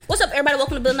What's up, everybody?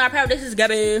 Welcome to Building Our Power. This is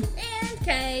Gabby. And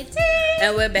Katie.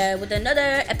 And we're back with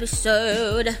another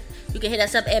episode. You can hit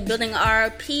us up at Building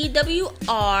Our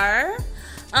PWR.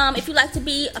 If you'd like to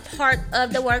be a part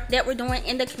of the work that we're doing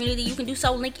in the community, you can do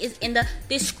so. Link is in the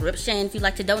description if you'd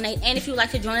like to donate. And if you'd like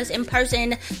to join us in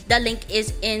person, the link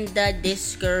is in the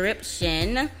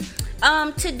description.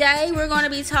 Today we're going to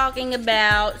be talking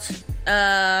about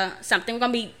something. We're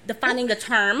going to be defining the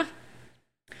term.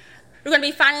 We're going to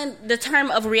be finding the term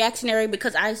of reactionary,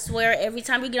 because I swear every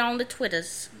time we get on the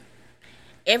Twitters,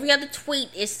 every other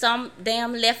tweet is some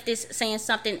damn leftist saying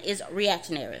something is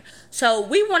reactionary. So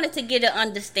we wanted to get an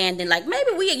understanding, like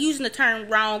maybe we are using the term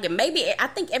wrong, and maybe I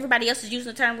think everybody else is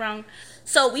using the term wrong.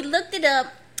 So we looked it up,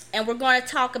 and we're going to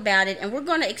talk about it, and we're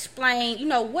going to explain,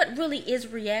 what really is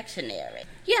reactionary.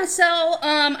 Yeah, so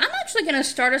I'm actually going to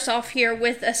start us off here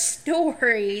with a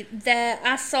story that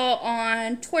I saw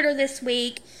on Twitter this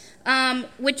week,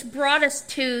 which brought us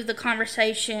to the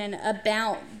conversation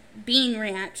about being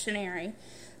reactionary.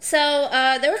 So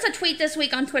there was a tweet this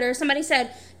week on Twitter. Somebody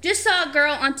said, just saw a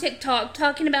girl on TikTok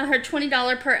talking about her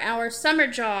 $20 per hour summer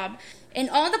job, and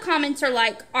all the comments are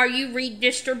like, are you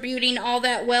redistributing all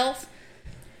that wealth?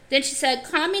 Then she said,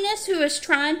 communist who is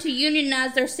trying to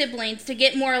unionize their siblings to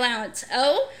get more allowance.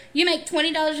 Oh, you make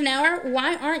 $20 an hour?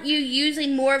 Why aren't you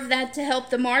using more of that to help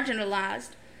the marginalized?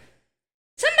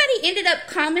 Somebody ended up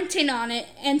commenting on it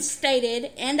and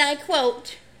stated, and I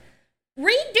quote,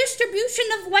 redistribution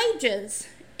of wages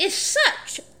is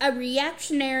such a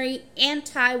reactionary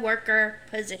anti-worker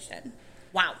position.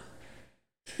 Wow.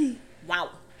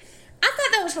 Wow. I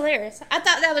thought that was hilarious. I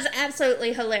thought that was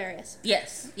absolutely hilarious.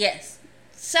 Yes.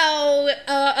 So,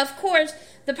 of course,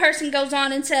 the person goes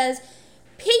on and says,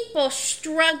 people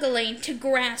struggling to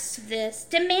grasp this,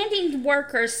 demanding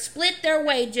workers split their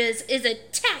wages is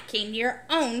attacking your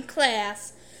own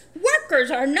class. Workers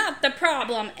are not the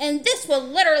problem, and this will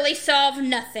literally solve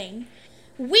nothing.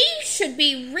 We should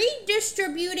be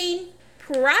redistributing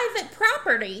private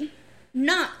property,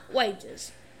 not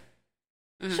wages.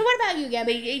 Mm-hmm. So what about you,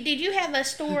 Gabby? Did you have a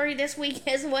story this week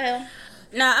as well?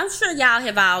 Now, I'm sure y'all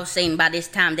have all seen by this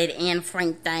time that Anne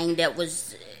Frank thing that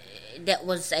was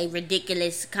a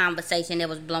ridiculous conversation that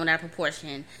was blown out of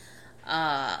proportion.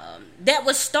 That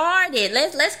was started.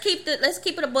 Let's keep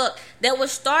it a buck. That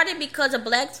was started because a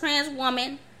black trans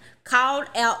woman called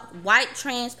out white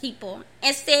trans people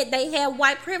and said they had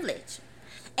white privilege,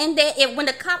 and that when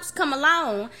the cops come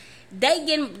along, they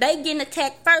getting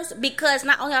attacked first because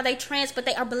not only are they trans but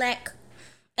they are black.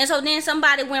 And so then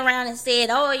somebody went around and said,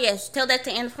 oh yes, tell that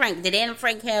to Anne Frank. Did Anne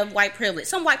Frank have white privilege?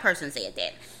 Some white person said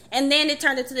that. And then it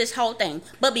turned into this whole thing.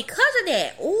 But because of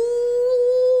that,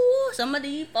 some of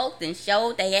these folks then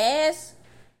showed their ass.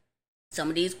 Some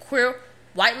of these queer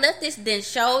white leftists then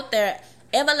showed their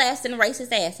everlasting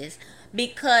racist asses.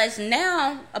 Because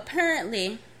now,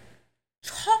 apparently,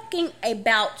 talking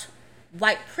about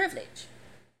white privilege,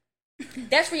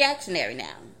 that's reactionary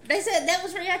now. They said that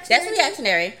was reactionary? That's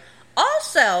reactionary.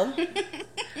 Also,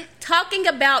 talking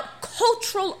about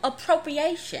cultural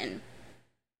appropriation,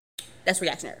 that's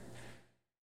reactionary.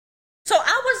 So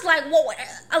I was like, whoa,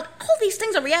 all these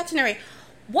things are reactionary.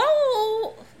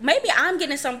 Whoa, maybe I'm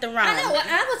getting something wrong. I know,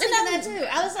 I was thinking that too.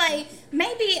 I was like,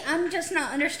 maybe I'm just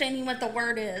not understanding what the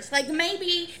word is. Like,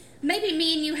 maybe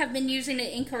me and you have been using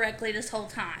it incorrectly this whole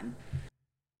time.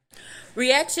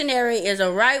 Reactionary is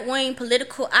a right-wing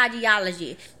political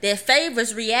ideology that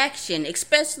favors reaction,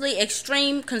 especially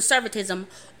extreme conservatism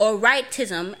or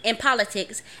rightism in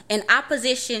politics, in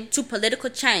opposition to political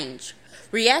change.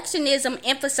 Reactionism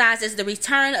emphasizes the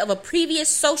return of a previous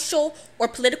social or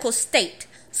political state,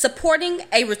 supporting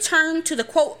a return to the,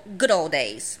 quote, good old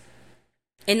days.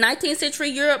 In 19th century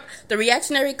Europe, the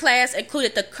reactionary class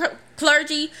included the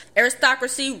clergy,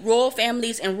 aristocracy, royal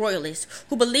families, and royalists,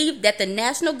 who believed that the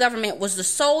national government was the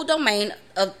sole domain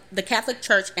of the Catholic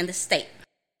Church and the state.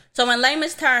 So in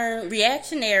layman's terms,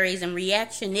 reactionaries and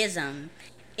reactionism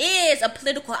is a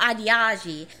political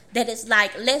ideology that is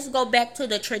like, let's go back to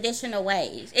the traditional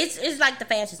ways. It's like the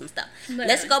fascism stuff. Right.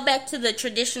 Let's go back to the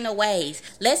traditional ways.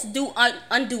 Let's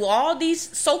undo all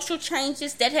these social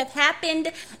changes that have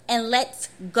happened, and let's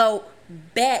go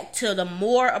back to the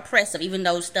more oppressive, even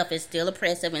though stuff is still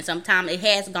oppressive and sometimes it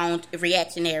has gone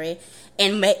reactionary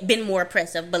and been more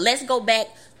oppressive. But let's go back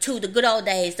to the good old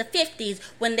days, the 50s,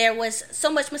 when there was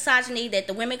so much misogyny that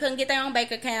the women couldn't get their own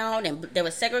bank account, and there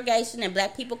was segregation, and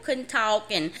black people couldn't talk,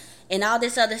 and all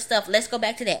this other stuff. Let's go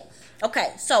back to that.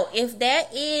 Okay, so if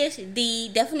that is the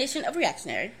definition of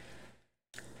reactionary,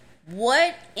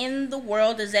 what in the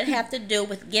world does that have to do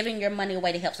with giving your money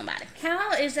away to help somebody?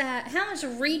 How is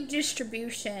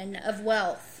redistribution of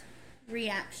wealth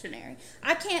reactionary.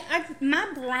 My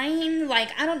brain,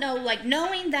 I don't know,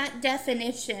 knowing that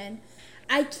definition,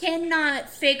 I cannot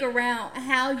figure out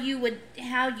how you would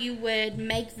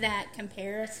make that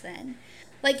comparison.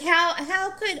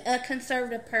 How could a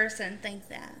conservative person think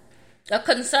that? A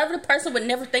conservative person would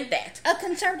never think that. A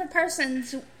conservative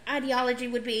person's ideology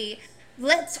would be,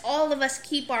 let's all of us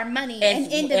keep our money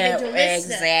and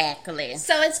individualistic. Exactly.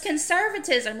 So it's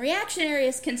conservatism. Reactionary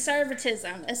is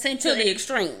conservatism, essentially. To the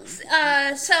extremes.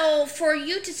 So for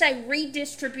you to say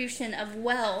redistribution of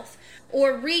wealth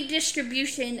or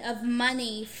redistribution of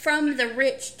money from the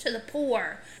rich to the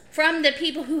poor, from the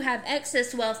people who have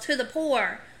excess wealth to the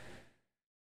poor,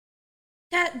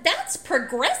 that's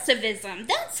progressivism.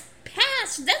 That's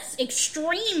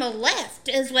extreme left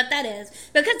is what that is.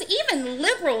 Because even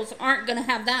liberals aren't going to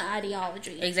have that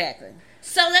ideology. Exactly.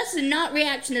 So that's not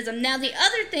reactionism. Now, the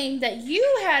other thing that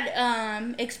you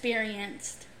had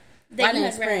experienced... That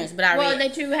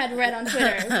you had read on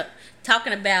Twitter.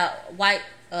 Talking about white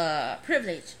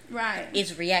privilege. Right.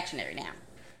 Is reactionary now.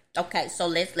 Okay, so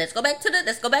let's go back to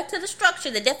the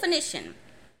structure, the definition.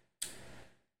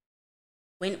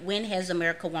 When has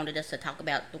America wanted us to talk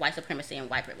about the white supremacy and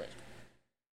white privilege?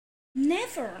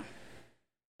 Never.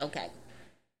 Okay.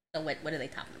 So what are they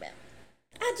talking about?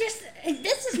 This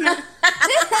is not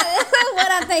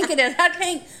what I think it is. I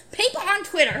think people on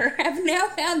Twitter have now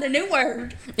found a new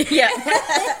word. Yeah.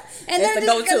 And they're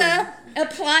just going to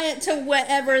apply it to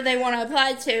whatever they want to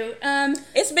apply to.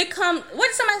 It's become, what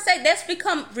did somebody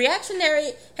say?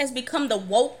 Reactionary has become the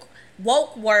woke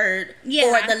word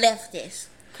for the leftists.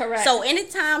 Correct. So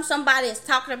anytime somebody is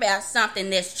talking about something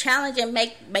that's challenging,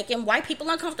 making white people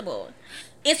uncomfortable,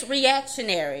 it's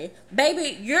reactionary.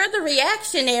 Baby, you're the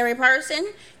reactionary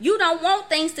person. You don't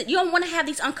want you don't want to have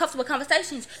these uncomfortable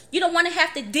conversations. You don't want to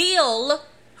have to deal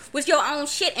with your own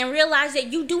shit and realize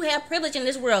that you do have privilege in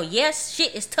this world. Yes,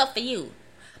 shit is tough for you,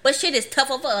 but shit is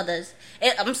tougher for others.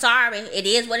 I'm sorry, it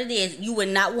is what it is. You would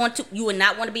not want to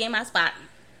be in my spot.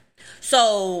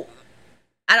 So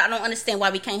I don't understand why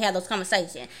we can't have those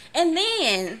conversations. And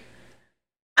then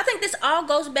I think this all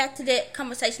goes back to that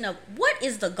conversation of what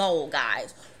is the goal,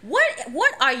 guys?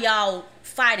 What are y'all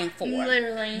fighting for?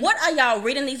 Literally. What are y'all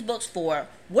reading these books for?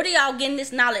 What are y'all getting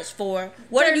this knowledge for?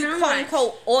 What are you quote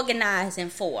unquote organizing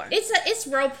for? It's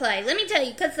role play. Let me tell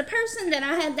you, because the person that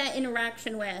I had that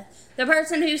interaction with, the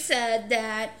person who said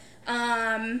that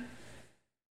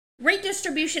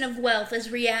redistribution of wealth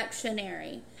is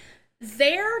reactionary,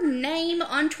 their name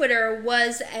on Twitter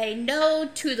was a no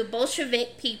to the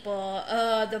Bolshevik people,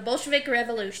 the Bolshevik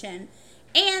Revolution,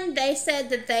 and they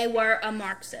said that they were a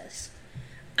Marxist.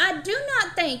 I do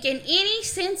not think in any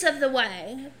sense of the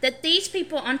way that these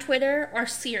people on Twitter are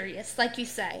serious, like you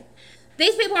say.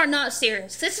 These people are not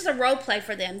serious. This is a role play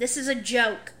for them. This is a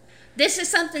joke. This is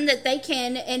something that they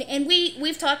can, and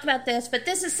we've talked about this, but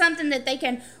this is something that they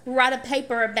can write a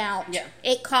paper about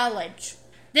at college.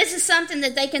 This is something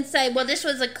that they can say, well, this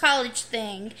was a college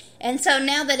thing, and so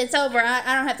now that it's over, I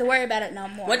don't have to worry about it no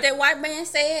more. What that white man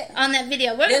said? On that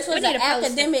video. This was an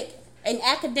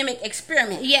academic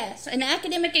experiment. Yes, an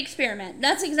academic experiment.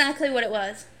 That's exactly what it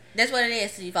was. That's what it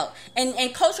is to you folks.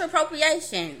 And cultural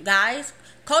appropriation, guys.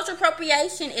 Cultural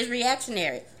appropriation is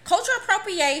reactionary. Cultural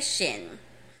appropriation,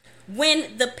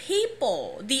 when the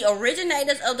people, the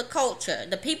originators of the culture,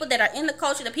 the people that are in the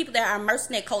culture, the people that are immersed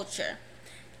in that culture,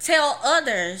 tell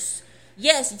others,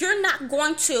 yes, you're not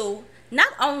going to not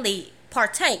only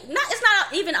partake. It's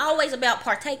not even always about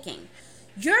partaking.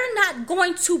 You're not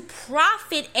going to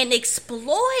profit and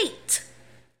exploit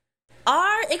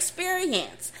our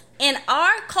experience and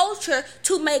our culture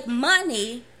to make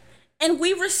money, and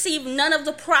we receive none of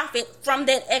the profit from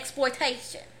that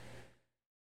exploitation.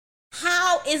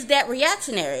 How is that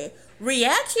reactionary?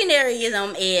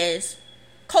 Reactionaryism is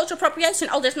cultural appropriation.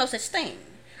 Oh, there's no such thing.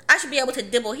 I should be able to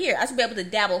dibble here. I should be able to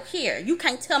dabble here. You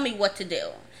can't tell me what to do.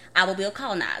 I will be a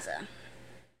colonizer.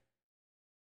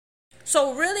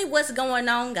 So really what's going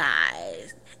on,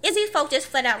 guys, is these folks just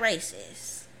flat out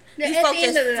racist. These folks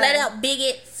just flat out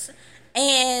bigots,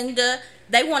 and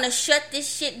they want to shut this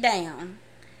shit down.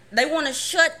 They want to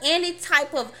shut any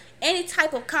type of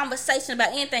conversation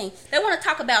about anything. They want to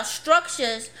talk about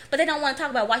structures, but they don't want to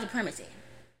talk about white supremacy.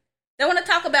 They want to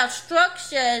talk about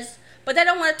structures, but they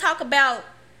don't want to talk about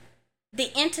the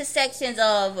intersections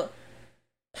of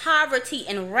poverty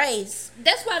and race.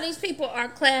 That's why these people are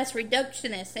class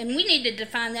reductionists, and we need to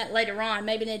define that later on,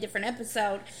 maybe in a different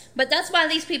episode. But that's why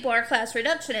these people are class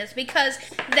reductionists, because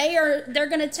they're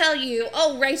going to tell you,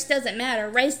 oh, race doesn't matter,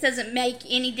 race doesn't make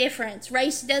any difference,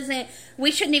 we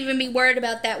shouldn't even be worried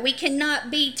about that. We cannot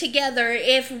be together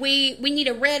if we need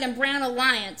a red and brown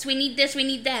alliance. We need this, we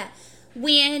need that.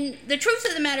 when the truth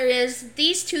of the matter is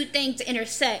these two things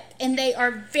intersect, and they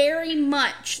are very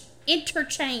much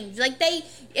interchanged. Like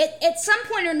at some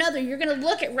point or another, you're going to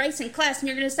look at race and class and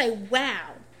you're going to say,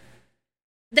 wow,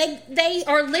 they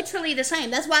are literally the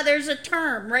same. That's why there's a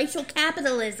term, racial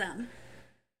capitalism.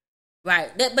 Right.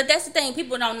 But that's the thing,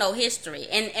 people don't know history,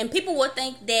 and people will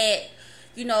think that,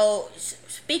 you know,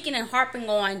 speaking and harping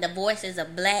on the voices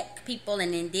of black people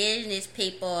and indigenous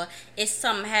people is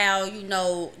somehow, you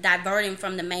know, diverting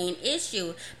from the main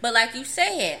issue. But like you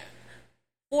said,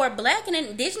 for black and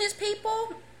indigenous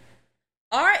people,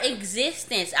 our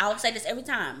existence, I'll say this every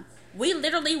time, we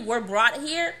literally were brought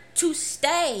here to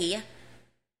stay,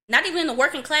 not even in the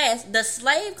working class, the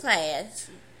slave class,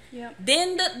 yep.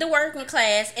 Then the working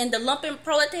class and the lumpen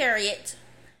proletariat.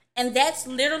 And that's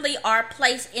literally our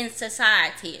place in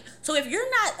society. So if you're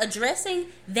not addressing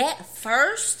that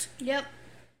first, yep,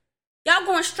 y'all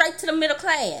going straight to the middle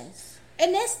class.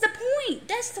 And that's the point.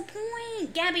 That's the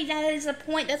point, Gabby. That is the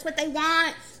point. That's what they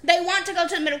want. They want to go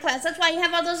to the middle class. That's why you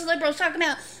have all those liberals talking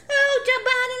about, oh, Joe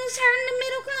Biden is hurting the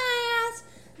middle class.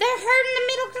 They're hurting the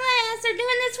middle class. They're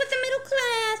doing this with the middle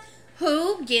class.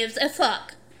 Who gives a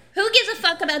fuck? Who gives a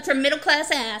fuck about your middle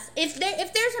class ass? If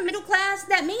there's a middle class,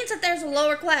 that means that there's a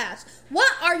lower class.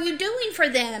 What are you doing for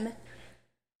them?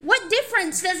 What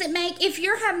difference does it make if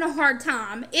you're having a hard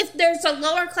time? If there's a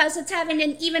lower class that's having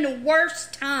an even worse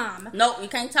time? Nope, you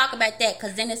can't talk about that,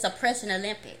 because then it's Oppression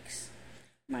Olympics.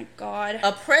 My God.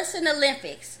 Oppression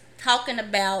Olympics. Talking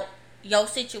about your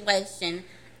situation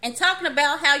and talking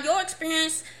about how your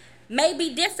experience may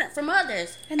be different from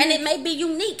others, and it may be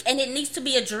unique, and it needs to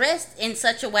be addressed in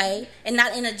such a way and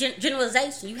not in a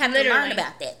generalization. You have to learn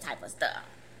about that type of stuff.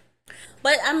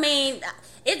 But I mean,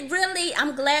 it really,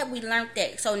 I'm glad we learned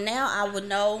that. So now I would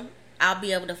know, I'll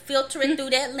be able to filter it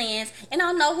through that lens, and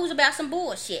I'll know who's about some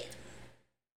bullshit.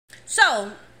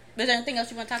 So, is there anything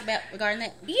else you want to talk about regarding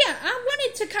that? Yeah, I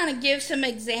wanted to kind of give some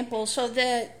examples so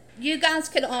that you guys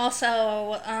could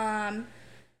also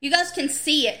you guys can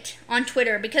see it on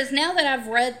Twitter, because now that I've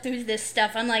read through this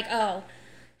stuff, I'm like, oh,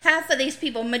 half of these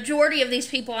people, majority of these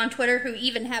people on Twitter who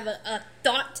even have a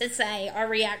thought to say are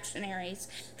reactionaries.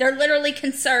 They're literally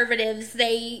conservatives.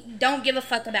 They don't give a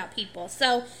fuck about people.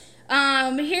 So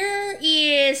here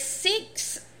is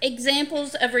 6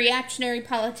 examples of reactionary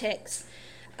politics.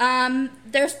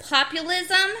 There's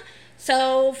populism.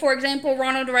 So, for example,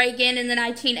 Ronald Reagan in the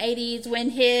 1980s, when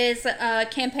his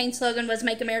campaign slogan was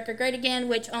Make America Great Again,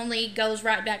 which only goes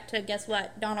right back to, guess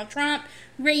what, Donald Trump,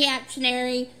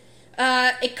 reactionary.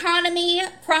 Economy,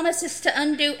 promises to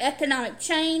undo economic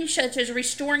change, such as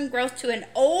restoring growth to an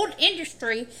old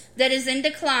industry that is in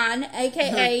decline,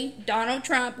 a.k.a. Donald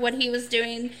Trump, what he was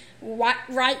doing.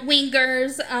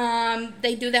 Right-wingers,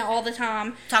 they do that all the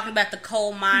time. Talking about the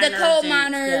coal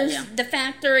miners. The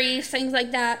factories, things like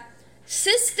that.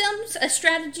 Systems, a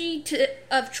strategy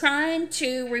of trying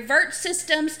to revert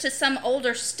systems to some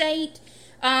older state.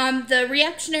 The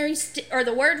reactionary, or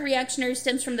the word reactionary,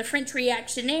 stems from the French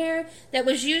reactionnaire that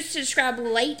was used to describe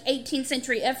late 18th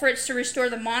century efforts to restore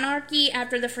the monarchy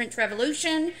after the French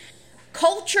Revolution.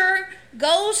 Culture,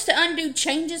 goes to undo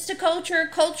changes to culture.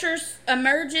 Culture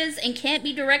emerges and can't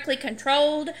be directly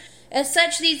controlled. As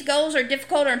such, these goals are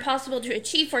difficult or impossible to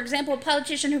achieve. For example, a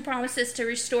politician who promises to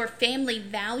restore family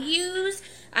values.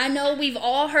 I know we've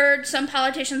all heard some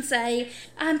politicians say,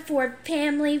 I'm for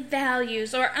family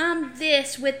values, or I'm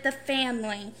this with the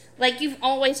family. Like, you've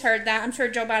always heard that. I'm sure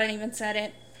Joe Biden even said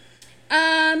it.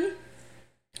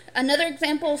 Another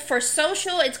example, for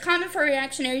social, it's common for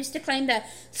reactionaries to claim that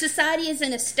society is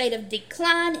in a state of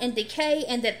decline and decay,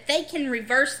 and that they can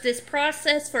reverse this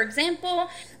process. For example,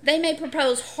 they may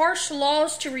propose harsh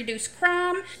laws to reduce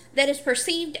crime that is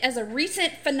perceived as a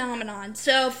recent phenomenon.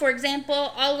 So, for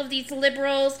example, all of these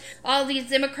liberals, all of these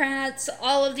Democrats,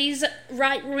 all of these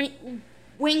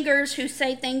right-wingers who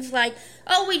say things like,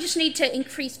 oh, we just need to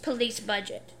increase police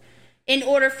budget in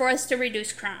order for us to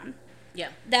reduce crime.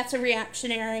 Yeah. That's a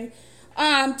reactionary.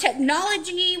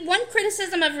 Technology. One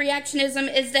criticism of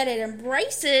reactionism is that it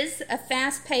embraces a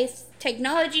fast-paced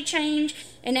technology change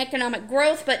and economic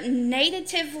growth, but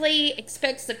natively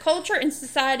expects the culture and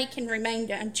society can remain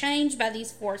unchanged by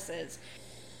these forces.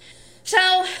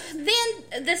 So,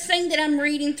 then, this thing that I'm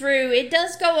reading through, it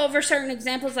does go over certain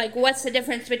examples, like what's the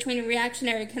difference between a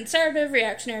reactionary conservative,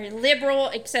 reactionary liberal,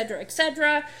 etc.,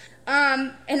 etc.,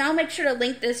 and I'll make sure to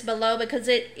link this below, because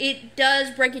it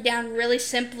does break it down really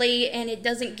simply, and it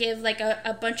doesn't give like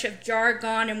a bunch of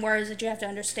jargon and words that you have to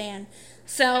understand.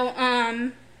 So,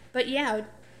 but yeah,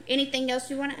 anything else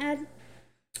you want to add?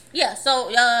 Yeah, so,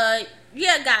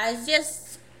 yeah, guys,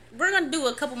 just we're gonna do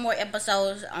a couple more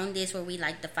episodes on this where we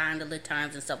like define the little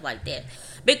terms and stuff like that,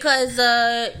 because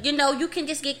you can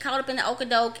just get caught up in the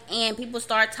okadoke and people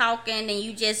start talking and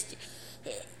you just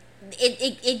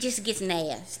it just gets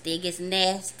nasty. It gets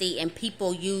nasty, and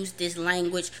people use this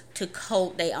language to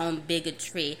coat their own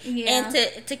bigotry and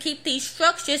to keep these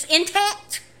structures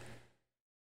intact.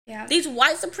 Yeah. These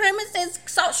white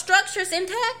supremacist structures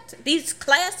intact, these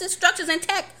classist structures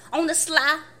intact on the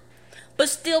sly, but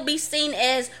still be seen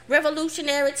as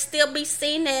revolutionary, still be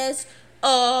seen as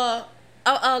a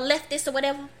leftist or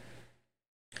whatever.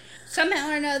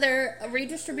 Somehow or another, a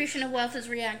redistribution of wealth is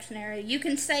reactionary. You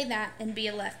can say that and be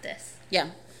a leftist. Yeah.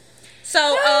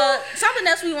 So, something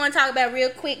else we want to talk about real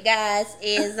quick, guys,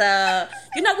 is,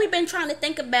 we've been trying to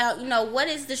think about, what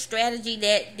is the strategy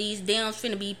that these Dems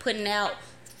finna be putting out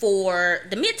for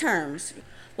the midterms.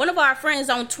 One of our friends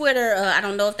on Twitter, I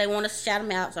don't know if they want to shout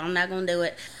them out, so I'm not going to do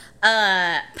it,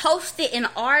 posted an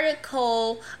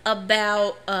article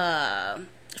about,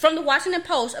 from the Washington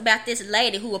Post, about this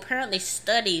lady who apparently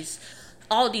studies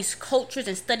all these cultures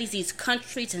and studies these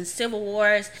countries and civil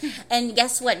wars. And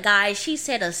guess what, guys? She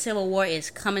said a civil war is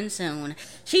coming soon.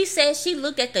 She said she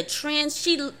looked at the trends.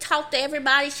 She talked to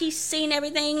everybody. She's seen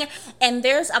everything. And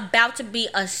there's about to be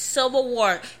a civil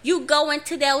war. You go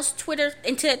into that Twitter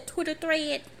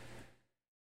thread,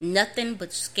 nothing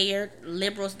but scared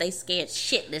liberals. They scared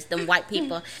shitless, them white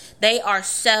people. They are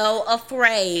so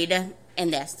afraid.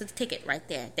 And that's the ticket right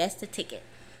there. That's the ticket.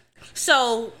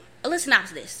 So, listen out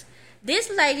to this.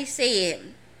 This lady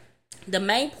said the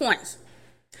main points.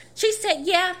 She said,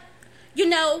 a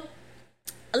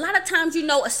lot of times,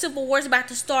 a civil war is about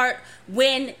to start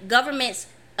when governments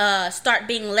start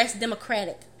being less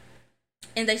democratic.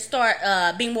 And they start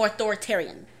being more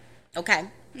authoritarian.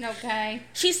 Okay? Okay.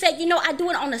 She said, I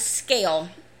do it on a scale.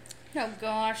 Oh,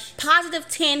 gosh. Positive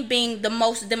 10 being the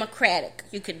most democratic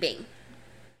you could be.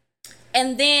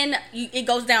 And then it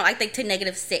goes down, I think, to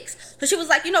 -6. So she was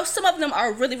like, some of them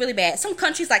are really, really bad. Some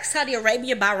countries like Saudi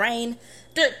Arabia, Bahrain,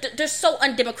 they're so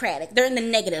undemocratic. They're in the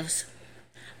negatives.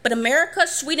 But America,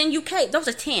 Sweden, UK, those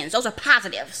are 10s. Those are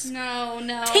positives. No.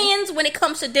 10s when it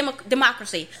comes to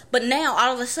democracy. But now,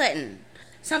 all of a sudden,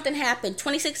 something happened.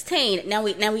 2016, now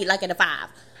we like at a 5.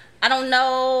 I don't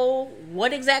know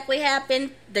what exactly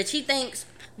happened that she thinks,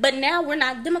 but now we're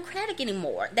not democratic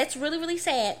anymore. That's really, really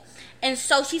sad. And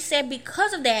so she said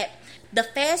because of that, the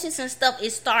fascists and stuff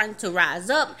is starting to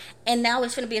rise up. And now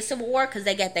it's going to be a civil war because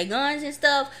they got their guns and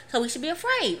stuff. So we should be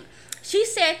afraid. She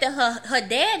said that her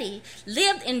daddy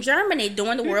lived in Germany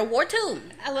during the World War II.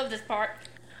 I love this part.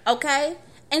 Okay?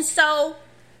 And so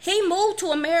he moved to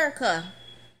America.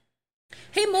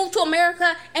 He moved to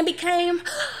America and became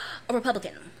a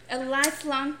Republican. A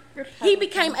lifelong Republican. He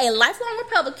became a lifelong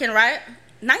Republican, right?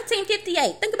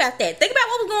 1958. Think about that. Think about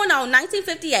what was going on in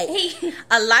 1958.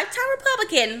 A lifetime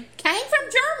Republican. Came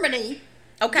from Germany.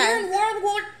 Okay. During World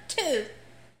War II.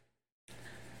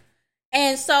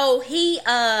 And so he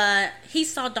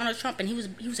saw Donald Trump and he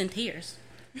was in tears.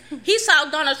 He saw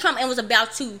Donald Trump and was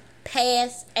about to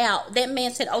pass out. That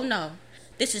man said, "Oh no,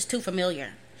 this is too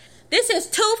familiar. This is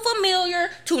too familiar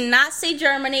to Nazi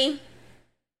Germany."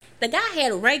 The guy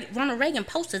had Ronald Reagan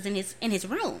posters in his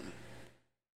room.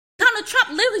 Donald Trump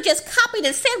literally just copied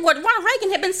and said what Ronald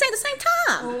Reagan had been saying at the same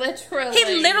time. Literally. He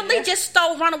literally just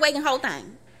stole Ronald Reagan's whole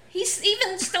thing. He's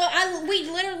even stole, we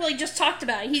literally just talked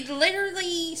about it. He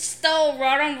literally stole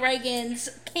Ronald Reagan's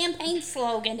campaign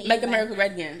slogan. Make America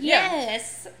Great Again.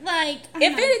 Yes. Yeah.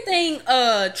 If anything,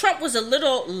 Trump was a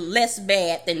little less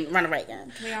bad than Ronald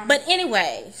Reagan. Yeah. But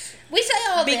anyways. We say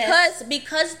all this.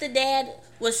 Because the dad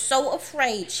was so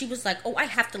afraid, she was like, "Oh, I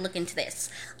have to look into this.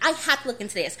 I have to look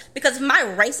into this. Because if my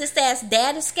racist ass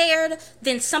dad is scared,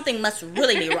 then something must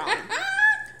really be wrong."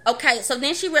 Okay, so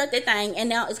then she read that thing, and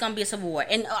now it's going to be a civil war.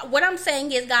 And what I'm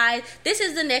saying is, guys, this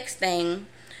is the next thing.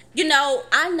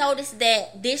 I noticed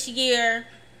that this year,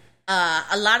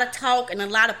 a lot of talk and a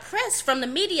lot of press from the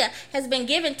media has been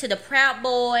given to the Proud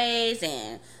Boys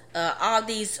and all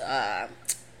these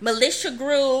militia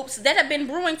groups that have been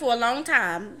brewing for a long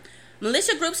time.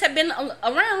 Militia groups have been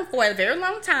around for a very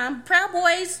long time. Proud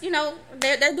Boys,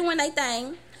 they're doing their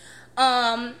thing.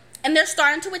 And they're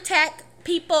starting to attack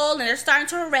people and they're starting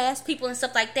to harass people and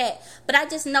stuff like that. But I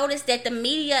just noticed that the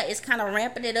media is kind of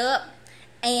ramping it up.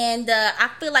 And I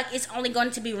feel like it's only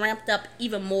going to be ramped up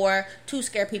even more to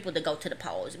scare people to go to the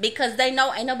polls. Because they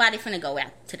know ain't nobody finna go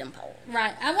out to them polls.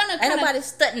 Right. I want to ain't nobody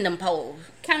studying them polls.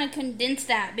 Kind of condense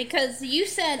that. Because you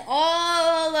said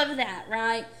all of that,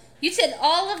 right? You said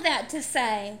all of that to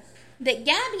say that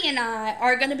Gabby and I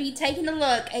are going to be taking a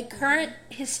look at current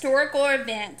historical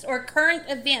events or current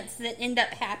events that end up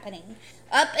happening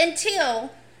up until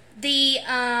the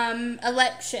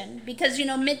election, because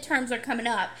midterms are coming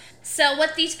up. So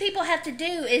what these people have to do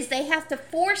is they have to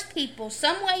force people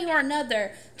some way or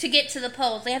another to get to the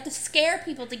polls. They have to scare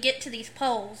people to get to these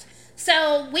polls.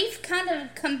 So we've kind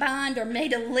of combined or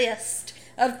made a list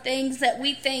of things that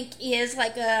we think is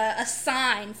like a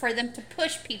sign for them to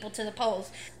push people to the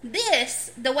polls.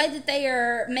 The way that they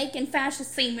are making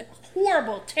fascists seem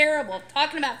horrible, terrible,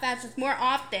 talking about fascists more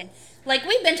often. Like,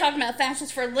 we've been talking about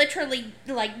fascists for literally,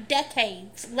 like,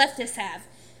 decades. Leftists have.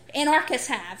 Anarchists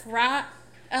have, right?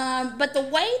 But the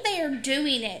way they are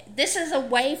doing it, this is a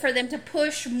way for them to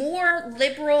push more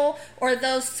liberal or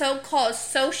those so-called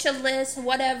socialists,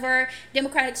 whatever,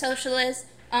 democratic socialists,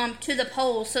 to the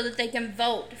polls so that they can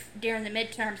vote during the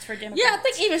midterms for Democrats. Yeah, I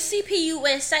think even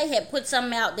CPUSA had put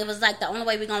something out that was like the only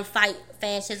way we're going to fight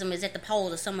fascism is at the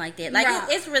polls or something like that. Like, right.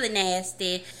 It's really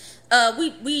nasty.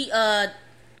 We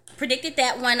predicted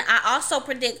that one. I also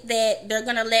predict that they're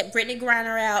going to let Brittany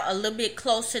Griner out a little bit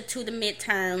closer to the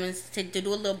midterms to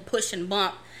do a little push and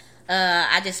bump.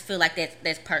 I just feel like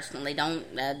that's personally.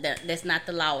 That's not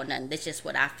the law or nothing. That's just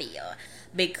what I feel.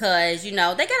 Because, they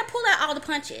got to pull out all the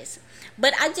punches.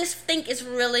 But I just think it's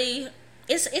really,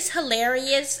 it's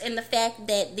hilarious in the fact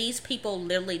that these people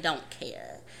literally don't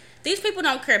care. These people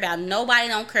don't care about nobody,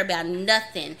 don't care about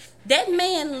nothing. That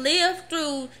man lived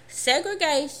through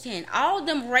segregation, all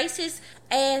them racist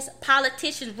ass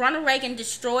politicians. Ronald Reagan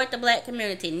destroyed the black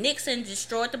community. Nixon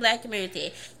destroyed the black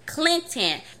community.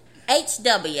 Clinton,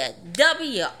 HW,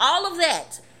 W, all of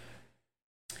that.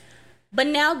 But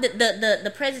now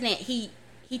the president, he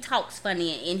talks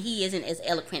funny and he isn't as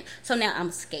eloquent. So now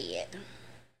I'm scared.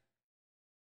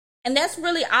 And that's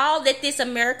really all that this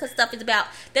America stuff is about.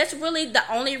 That's really the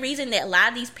only reason that a lot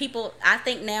of these people, I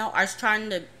think now, are trying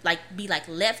to be like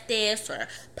leftist or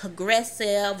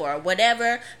progressive or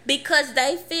whatever, because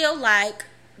they feel like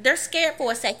they're scared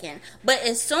for a second. But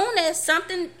as soon as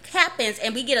something happens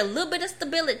and we get a little bit of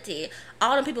stability,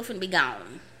 all the people finna be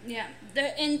gone. Yeah,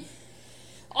 and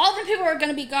all the people are going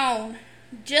to be gone,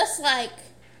 just like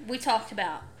we talked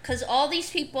about. Because all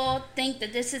these people think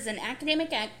that this is an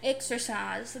academic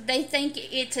exercise. They think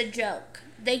it's a joke.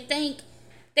 They think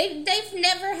they've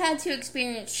never had to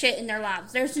experience shit in their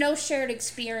lives. There's no shared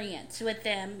experience with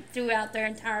them throughout their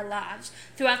entire lives,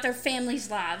 throughout their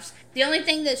families' lives. The only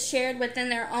thing that's shared within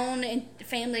their own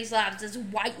families' lives is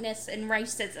whiteness and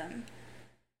racism.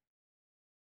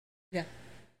 Yeah.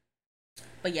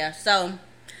 But yeah, so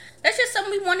that's just something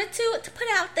we wanted to put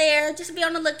out there. Just be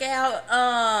on the lookout.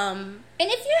 And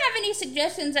if you have any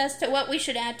suggestions as to what we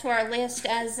should add to our list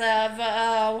as of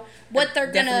what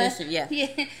they're gonna,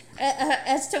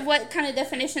 as to what kind of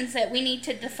definitions that we need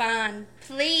to define,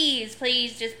 please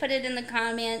just put it in the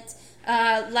comments.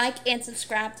 Like and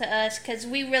subscribe to us, because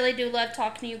we really do love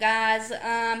talking to you guys.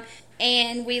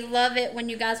 And we love it when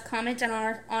you guys comment on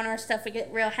our stuff. We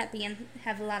get real happy and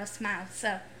have a lot of smiles.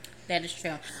 So. That is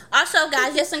true. Also,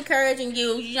 guys, just encouraging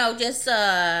you, just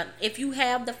if you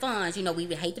have the funds, we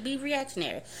would hate to be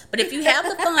reactionary, but if you have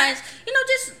the funds,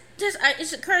 just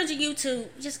it's encouraging you to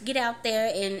just get out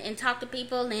there and talk to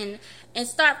people and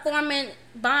start forming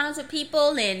bonds with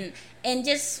people and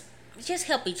just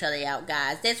help each other out,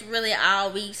 guys. That's really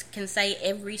all we can say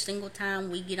every single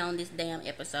time we get on this damn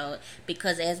episode,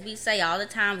 because as we say all the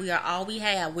time, we are all we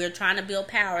have. We're trying to build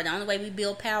power. The only way we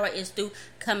build power is through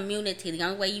community. The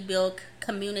only way you build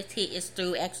community is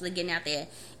through actually getting out there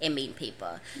and meeting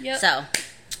people. Yep. So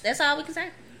that's all we can say.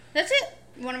 That's it.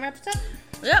 You want to wrap this up?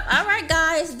 Yep. All right,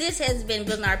 guys. This has been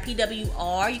Building Our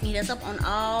PWR. You can hit us up on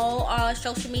all our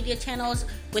social media channels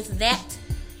with that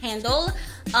handle.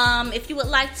 If you would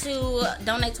like to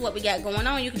donate to what we got going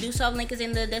on, you can do so. Link is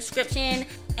in the description.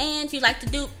 And if you'd like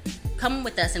to come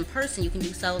with us in person, you can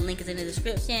do so. Link is in the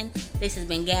description. This has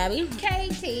been Gabby,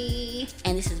 Katie,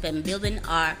 and this has been Building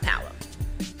Our Power.